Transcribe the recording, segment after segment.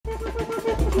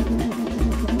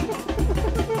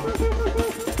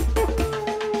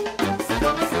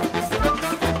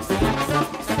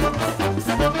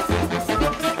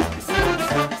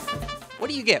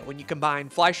combine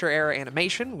Fleischer-era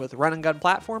animation with run-and-gun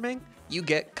platforming, you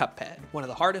get Cuphead, one of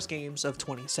the hardest games of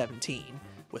 2017.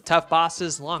 With tough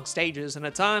bosses, long stages, and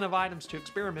a ton of items to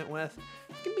experiment with,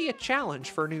 it can be a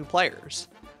challenge for new players.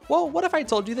 Well, what if I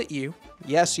told you that you,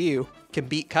 yes you, can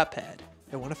beat Cuphead?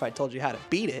 And what if I told you how to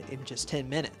beat it in just 10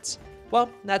 minutes? Well,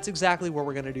 that's exactly what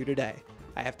we're going to do today.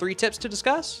 I have 3 tips to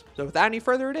discuss, so without any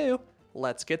further ado,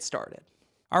 let's get started.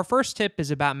 Our first tip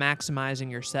is about maximizing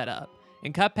your setup.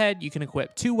 In Cuphead, you can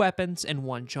equip 2 weapons and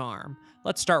 1 charm.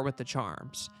 Let's start with the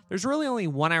charms. There's really only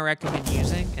one I recommend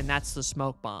using, and that's the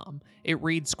smoke bomb. It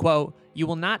reads, quote, "You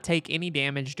will not take any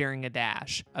damage during a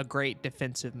dash, a great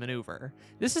defensive maneuver."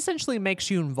 This essentially makes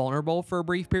you invulnerable for a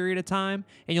brief period of time,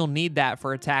 and you'll need that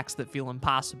for attacks that feel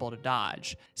impossible to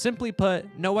dodge. Simply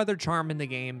put, no other charm in the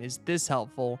game is this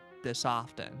helpful this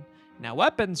often. Now,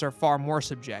 weapons are far more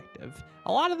subjective.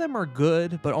 A lot of them are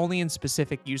good, but only in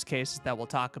specific use cases that we'll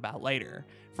talk about later.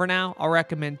 For now, I'll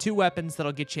recommend 2 weapons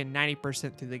that'll get you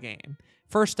 90% through the game.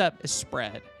 First up is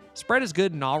Spread. Spread is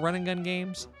good in all run-and-gun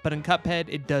games, but in Cuphead,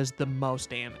 it does the most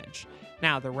damage.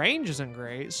 Now, the range isn't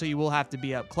great, so you will have to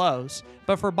be up close,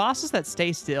 but for bosses that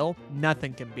stay still,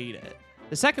 nothing can beat it.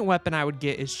 The second weapon I would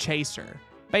get is Chaser.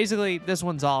 Basically, this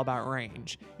one's all about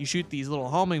range. You shoot these little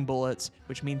homing bullets,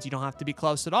 which means you don't have to be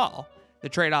close at all. The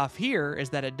trade-off here is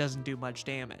that it doesn't do much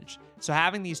damage. So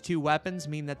having these 2 weapons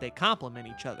mean that they complement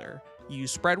each other. You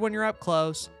use Spread when you're up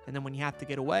close, and then when you have to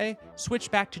get away,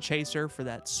 switch back to Chaser for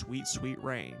that sweet, sweet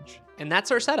range. And that's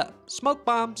our setup: Smoke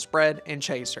Bomb, Spread, and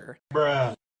Chaser.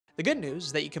 Bruh. The good news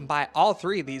is that you can buy all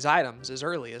 3 of these items as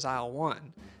early as Aisle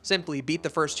 1. Simply beat the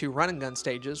first 2 run-and-gun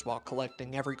stages while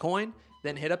collecting every coin,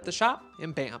 then hit up the shop,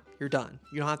 and bam, you're done.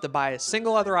 You don't have to buy a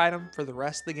single other item for the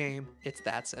rest of the game. It's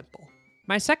that simple.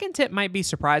 My second tip might be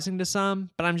surprising to some,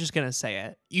 but I'm just gonna say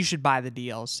it. You should buy the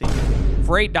DLC.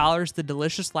 For $8, the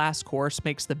delicious last course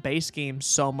makes the base game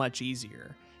so much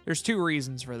easier. There's 2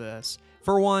 reasons for this.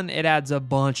 For one, it adds a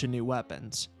bunch of new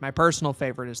weapons. My personal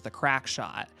favorite is the Crack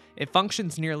Shot. It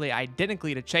functions nearly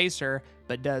identically to Chaser,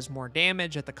 but does more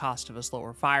damage at the cost of a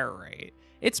slower fire rate.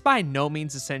 It's by no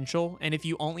means essential, and if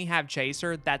you only have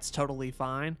Chaser, that's totally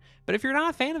fine. But if you're not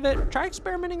a fan of it, try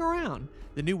experimenting around.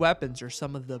 The new weapons are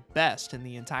some of the best in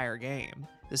the entire game.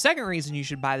 The second reason you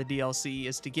should buy the DLC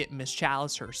is to get Miss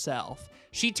Chalice herself.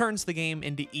 She turns the game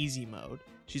into easy mode.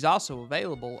 She's also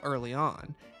available early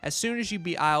on. As soon as you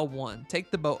beat Aisle 1, take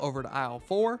the boat over to Aisle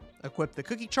 4, equip the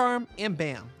cookie charm, and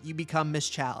bam, you become Miss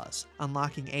Chalice,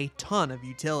 unlocking a ton of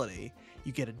utility.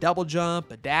 You get a double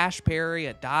jump, a dash parry,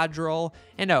 a dodge roll,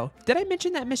 and oh, did I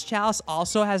mention that Miss Chalice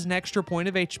also has an extra point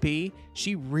of HP?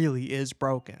 She really is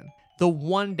broken. The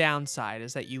one downside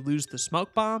is that you lose the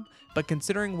smoke bomb, but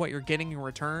considering what you're getting in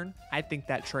return, I think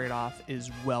that trade-off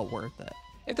is well worth it.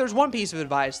 If there's one piece of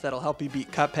advice that'll help you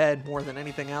beat Cuphead more than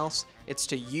anything else, it's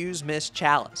to use Miss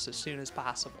Chalice as soon as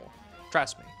possible.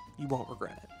 Trust me, you won't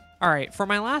regret it. Alright, for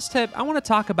my last tip, I want to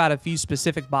talk about a few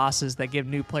specific bosses that give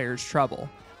new players trouble.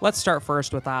 Let's start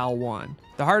first with Aisle 1.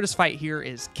 The hardest fight here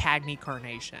is Cagney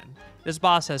Carnation. This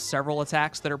boss has several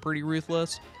attacks that are pretty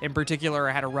ruthless. In particular,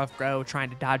 I had a rough go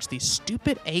trying to dodge these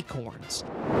stupid acorns.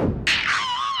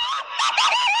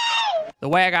 The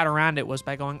way I got around it was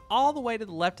by going all the way to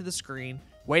the left of the screen,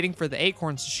 waiting for the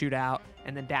acorns to shoot out,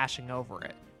 and then dashing over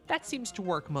it. That seems to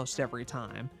work most every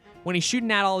time. When he's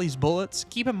shooting at all these bullets,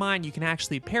 keep in mind you can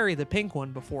actually parry the pink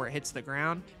one before it hits the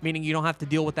ground, meaning you don't have to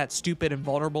deal with that stupid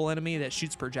invulnerable enemy that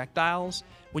shoots projectiles.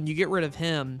 When you get rid of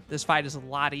him, this fight is a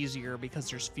lot easier because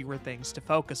there's fewer things to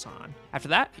focus on. After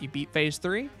that, you beat Phase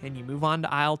 3, and you move on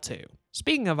to Aisle 2.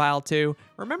 Speaking of Aisle 2,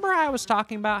 remember how I was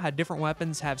talking about how different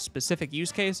weapons have specific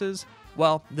use cases?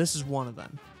 Well, this is one of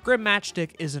them. Grim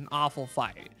Matchstick is an awful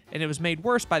fight, and it was made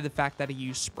worse by the fact that I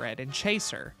used Spread and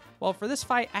Chaser. Well, for this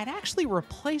fight, I'd actually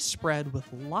replace Spread with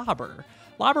Lobber.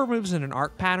 Lobber moves in an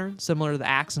arc pattern, similar to the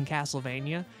axe in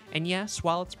Castlevania, and yes,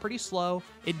 while it's pretty slow,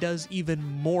 it does even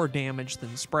more damage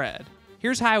than Spread.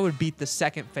 Here's how I would beat the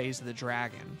second phase of the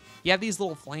dragon. You have these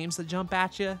little flames that jump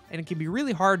at you, and it can be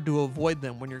really hard to avoid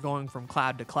them when you're going from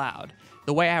cloud to cloud.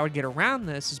 The way I would get around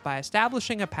this is by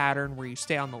establishing a pattern where you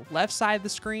stay on the left side of the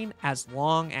screen as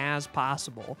long as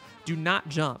possible. Do not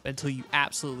jump until you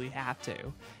absolutely have to.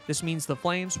 This means the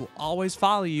flames will always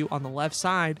follow you on the left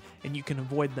side, and you can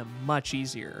avoid them much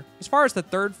easier. As far as the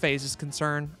third phase is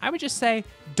concerned, I would just say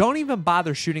don't even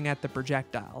bother shooting at the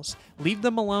projectiles. Leave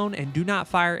them alone and do not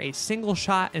fire a single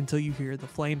shot until you hear the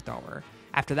flamethrower.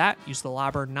 After that, use the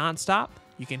Lobber non-stop.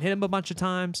 You can hit him a bunch of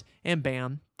times, and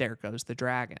bam, there goes the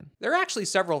dragon. There are actually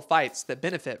several fights that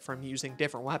benefit from using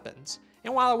different weapons,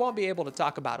 and while I won't be able to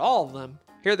talk about all of them,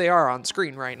 here they are on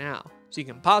screen right now. So you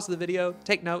can pause the video,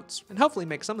 take notes, and hopefully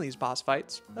make some of these boss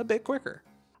fights a bit quicker.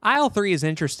 Aisle 3 is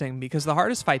interesting because the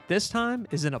hardest fight this time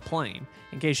is in a plane.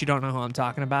 In case you don't know who I'm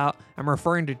talking about, I'm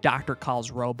referring to Dr.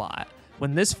 Kahl's robot.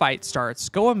 When this fight starts,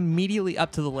 go immediately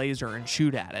up to the laser and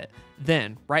shoot at it.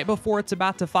 Then, right before it's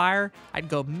about to fire, I'd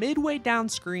go midway down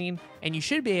screen, and you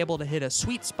should be able to hit a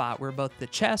sweet spot where both the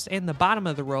chest and the bottom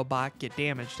of the robot get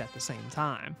damaged at the same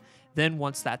time. Then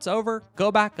once that's over,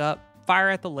 go back up, fire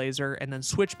at the laser, and then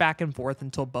switch back and forth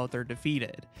until both are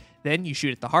defeated. Then you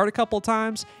shoot at the heart a couple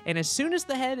times, and as soon as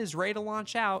the head is ready to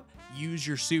launch out, use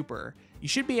your super. You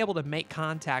should be able to make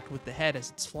contact with the head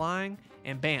as it's flying,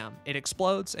 and bam, it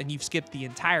explodes, and you've skipped the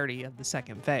entirety of the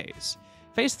second phase.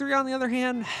 Phase 3, on the other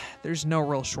hand, there's no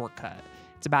real shortcut.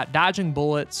 It's about dodging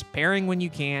bullets, parrying when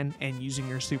you can, and using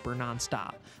your super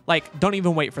nonstop. Like, don't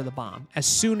even wait for the bomb. As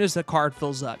soon as the card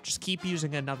fills up, just keep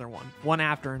using another one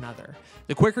after another.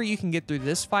 The quicker you can get through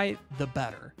this fight, the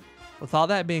better. With all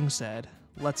that being said,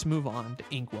 let's move on to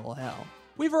Inkwell Hell.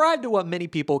 We've arrived at what many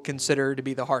people consider to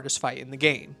be the hardest fight in the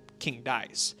game, King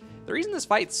Dice. The reason this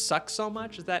fight sucks so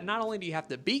much is that not only do you have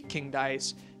to beat King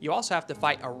Dice, you also have to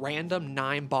fight a random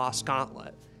 9-boss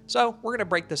gauntlet. So we're going to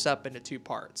break this up into 2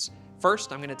 parts.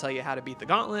 First, I'm going to tell you how to beat the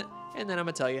gauntlet, and then I'm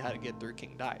going to tell you how to get through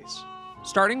King Dice.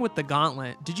 Starting with the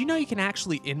gauntlet, did you know you can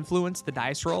actually influence the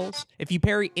dice rolls? If you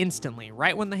parry instantly,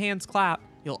 right when the hands clap,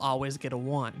 you'll always get a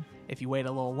 1. If you wait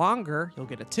a little longer, you'll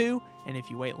get a 2, and if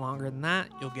you wait longer than that,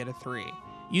 you'll get a 3.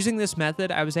 Using this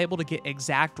method, I was able to get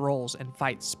exact rolls and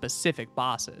fight specific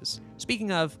bosses.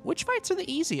 Speaking of, which fights are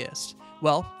the easiest?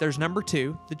 Well, there's number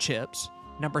 2, the chips,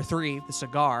 number 3, the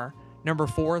cigar, number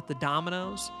 4, the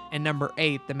dominoes, and number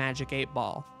 8, the magic 8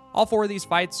 ball. All 4 of these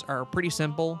fights are pretty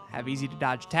simple, have easy to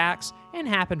dodge attacks, and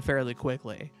happen fairly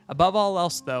quickly. Above all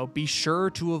else though, be sure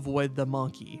to avoid the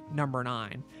monkey, number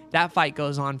 9. That fight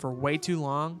goes on for way too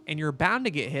long, and you're bound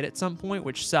to get hit at some point,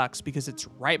 which sucks because it's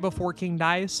right before King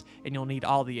Dice, and you'll need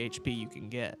all the HP you can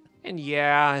get. And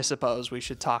yeah, I suppose we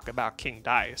should talk about King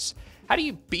Dice. How do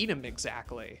you beat him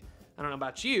exactly? I don't know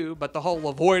about you, but the whole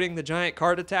avoiding the giant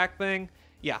card attack thing,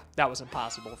 yeah, that was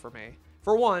impossible for me.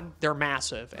 For one, they're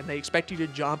massive, and they expect you to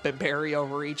jump and parry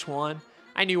over each one.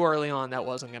 I knew early on that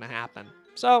wasn't going to happen,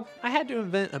 so I had to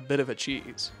invent a bit of a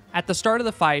cheese. At the start of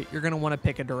the fight, you're going to want to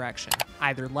pick a direction,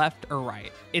 either left or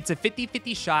right. It's a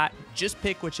 50-50 shot, just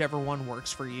pick whichever one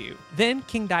works for you. Then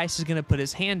King Dice is going to put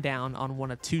his hand down on one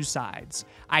of 2 sides.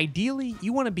 Ideally,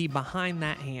 you want to be behind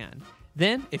that hand.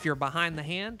 Then, if you're behind the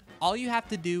hand, all you have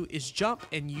to do is jump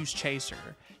and use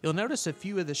Chaser. You'll notice a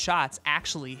few of the shots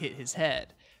actually hit his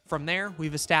head. From there,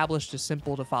 we've established a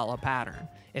simple to follow pattern.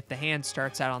 If the hand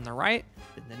starts out on the right,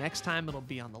 then the next time it'll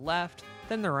be on the left,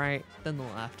 then the right, then the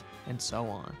left, and so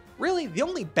on. Really, the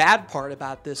only bad part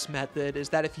about this method is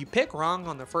that if you pick wrong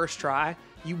on the first try,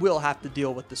 you will have to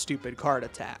deal with the stupid card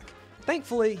attack.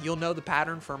 Thankfully, you'll know the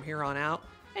pattern from here on out,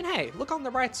 and hey, look on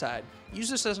the bright side. Use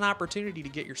this as an opportunity to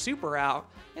get your super out,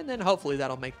 and then hopefully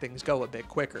that'll make things go a bit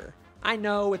quicker. I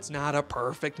know it's not a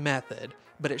perfect method,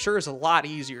 but it sure is a lot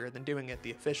easier than doing it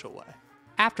the official way.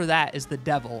 After that is the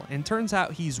devil, and turns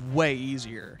out he's way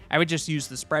easier. I would just use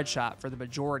the spread shot for the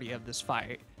majority of this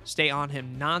fight. Stay on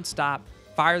him non-stop,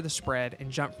 fire the spread,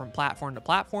 and jump from platform to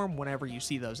platform whenever you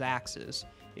see those axes.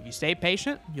 If you stay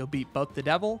patient, you'll beat both the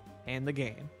devil and the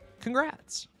game.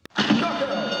 Congrats! You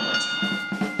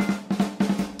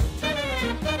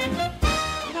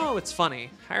know, it's funny.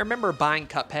 I remember buying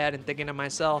Cuphead and thinking to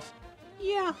myself,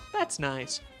 yeah, that's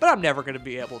nice, but I'm never going to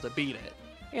be able to beat it.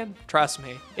 And trust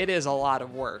me, it is a lot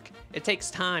of work. It takes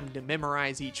time to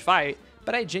memorize each fight,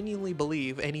 but I genuinely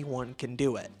believe anyone can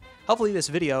do it. Hopefully this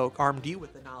video armed you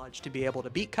with the knowledge to be able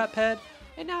to beat Cuphead,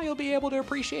 and now you'll be able to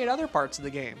appreciate other parts of the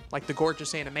game, like the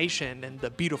gorgeous animation and the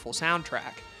beautiful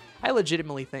soundtrack. I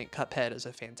legitimately think Cuphead is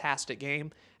a fantastic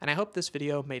game, and I hope this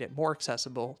video made it more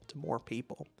accessible to more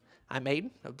people. I'm Aiden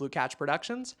of Blue Couch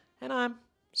Productions, and I'm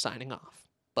signing off.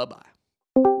 Bye-bye.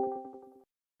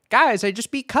 Guys, I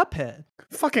just beat Cuphead.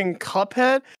 Fucking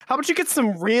Cuphead? How about you get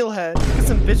some real head? Get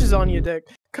some bitches on you, dick.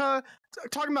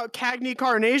 Talking about Cagney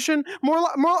carnation? More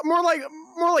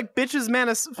like bitches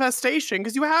manifestation,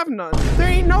 because you have none. There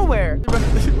ain't nowhere.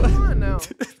 Come on now.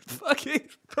 Fucking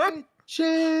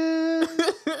Shit.